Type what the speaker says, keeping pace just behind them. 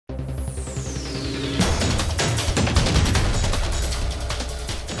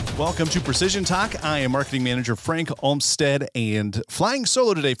Welcome to Precision Talk. I am Marketing Manager Frank Olmstead and flying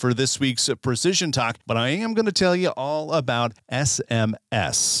solo today for this week's Precision Talk, but I am going to tell you all about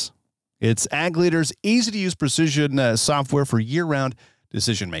SMS. It's Ag Leader's easy-to-use precision software for year-round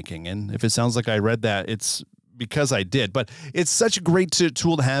decision-making. And if it sounds like I read that, it's because I did. But it's such a great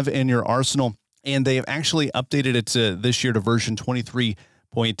tool to have in your arsenal, and they have actually updated it this year to version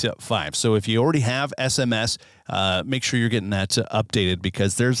 23.5. So if you already have SMS, make sure you're getting that updated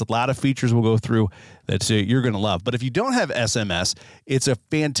because there's a lot of features we'll go through that you're going to love. But if you don't have SMS, it's a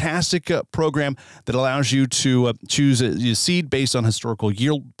fantastic program that allows you to choose a seed based on historical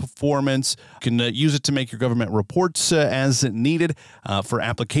yield performance. You can use it to make your government reports as needed. For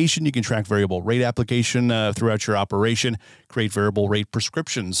application, you can track variable rate application throughout your operation, create variable rate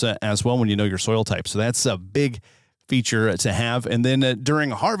prescriptions as well when you know your soil type. So that's a big feature to have. And then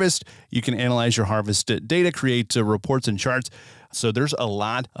during harvest, you can analyze your harvest data, create reports and charts. So there's a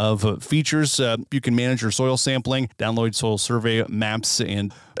lot of features. You can manage your soil sampling, download soil survey maps.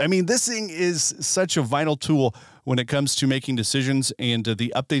 And I mean, this thing is such a vital tool when it comes to making decisions. And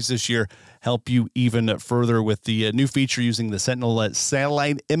the updates this year help you even further with the new feature using the Sentinel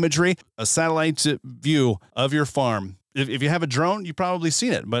satellite imagery, a satellite view of your farm. If you have a drone, you've probably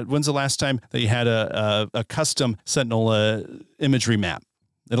seen it, but when's the last time that you had a custom Sentinel imagery map?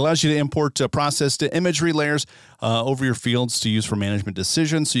 It allows you to import processed imagery layers over your fields to use for management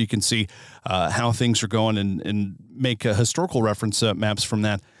decisions, so you can see how things are going and make historical reference maps from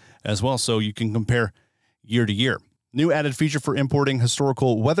that as well, so you can compare year to year. New added feature for importing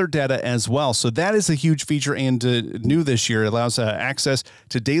historical weather data as well. So that is a huge feature and new this year. It allows access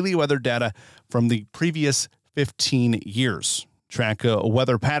to daily weather data from the previous 15 years. Track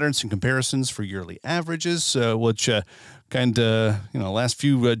weather patterns and comparisons for yearly averages, which last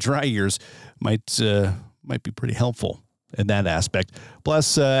few dry years might be pretty helpful in that aspect.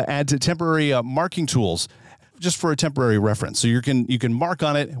 Plus, add to temporary marking tools just for a temporary reference. So you can mark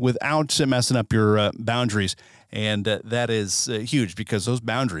on it without messing up your boundaries, and that is huge because those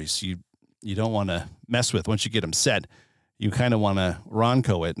boundaries you don't want to mess with once you get them set. You kind of want to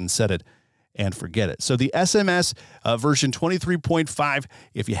Ronco it and set it and forget it. So the SMS version 23.5,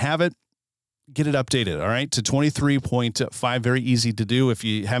 if you have it, get it updated, all right, to 23.5. Very easy to do. If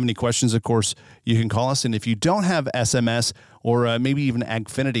you have any questions, of course, you can call us. And if you don't have SMS or maybe even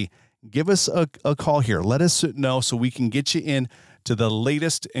Agfinity, give us a call here. Let us know so we can get you in to the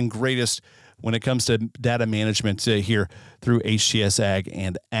latest and greatest when it comes to data management here through HTS Ag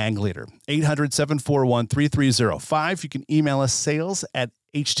and Ag Leader. 800-741-3305. You can email us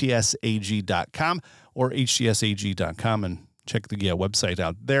sales@htsag.com or htsag.com and check the website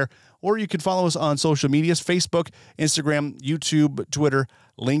out there. Or you can follow us on social medias, Facebook, Instagram, YouTube, Twitter,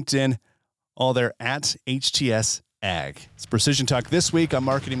 LinkedIn, all there at HTS Ag. It's Precision Talk this week. I'm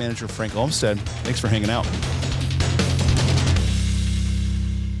Marketing Manager Frank Olmstead. Thanks for hanging out.